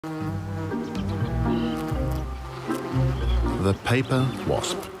The paper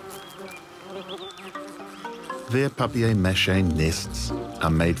wasp. Their papier-mâché nests are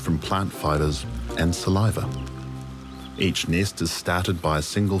made from plant fibers and saliva. Each nest is started by a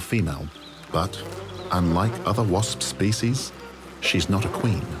single female, but unlike other wasp species, she's not a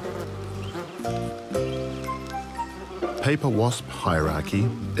queen. Paper wasp hierarchy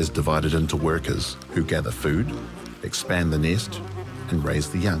is divided into workers who gather food, expand the nest, and raise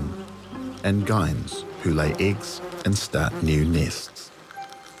the young, and gynes who lay eggs and start new nests.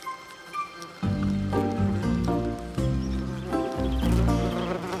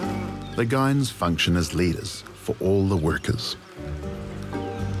 The gynes function as leaders for all the workers.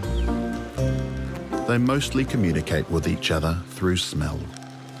 They mostly communicate with each other through smell.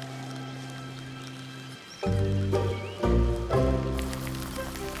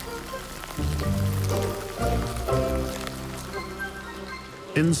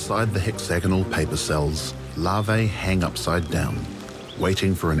 Inside the hexagonal paper cells, larvae hang upside down,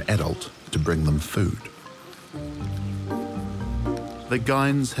 waiting for an adult to bring them food. The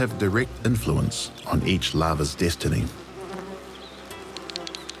gynes have direct influence on each larva's destiny.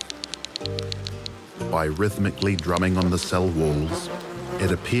 By rhythmically drumming on the cell walls,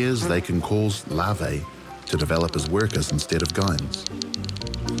 it appears they can cause larvae to develop as workers instead of gynes,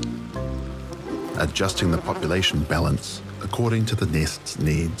 adjusting the population balance according to the nest's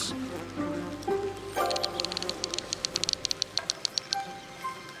needs.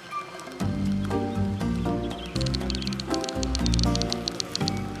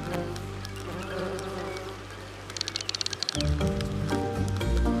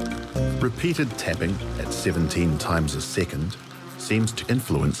 Repeated tapping at 17 times a second seems to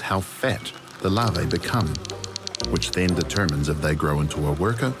influence how fat the larvae become, which then determines if they grow into a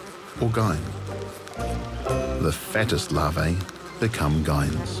worker or gyne. The fattest larvae become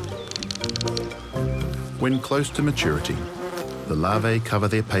gynes. When close to maturity, the larvae cover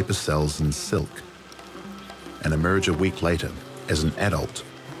their paper cells in silk and emerge a week later as an adult,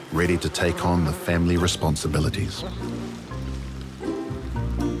 ready to take on the family responsibilities.